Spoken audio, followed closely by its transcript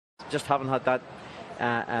Just haven't had that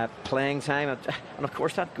playing time, and of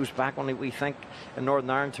course that goes back when we think in Northern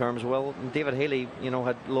Ireland terms. Well, David Healy,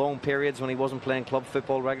 had long periods when he wasn't playing club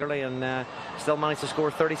football regularly, and still managed to score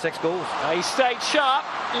 36 goals. He stayed sharp.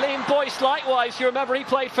 Liam Boyce likewise. You remember he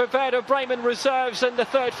played for Werder Bremen reserves in the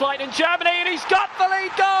third flight in Germany, and he's got the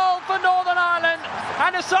lead goal for Northern Ireland.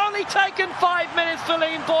 And it's only taken 5 minutes for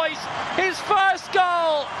Liam Boyce, his first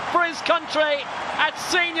goal for his country at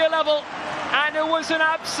senior level, and it was an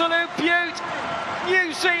absolute beaut.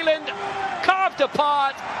 New Zealand carved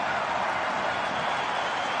apart,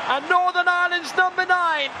 and Northern Ireland's number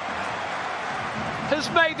 9 has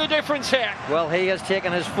made the difference here. Well, he has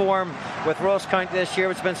taken his form with Ross County this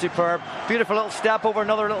year. It's been superb. Beautiful little step over,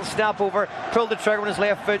 another little step over, pulled the trigger with his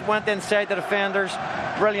left foot, went inside the defenders.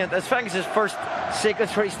 Brilliant. I think it's his first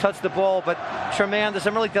sequence where he's touched the ball, but tremendous.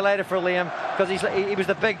 I'm really delighted for Liam, because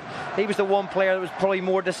he was the one player that was probably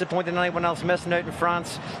more disappointed than anyone else missing out in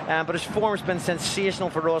France. But his form has been sensational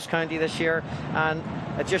for Ross County this year, and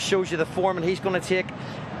it just shows you the form and he's going to take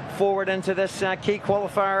forward into this key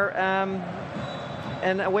qualifier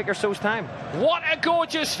in a week or so's time. What a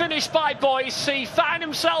gorgeous finish by Boyce. He found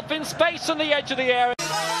himself in space on the edge of the area.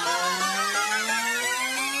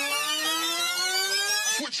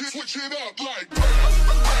 Switch it up like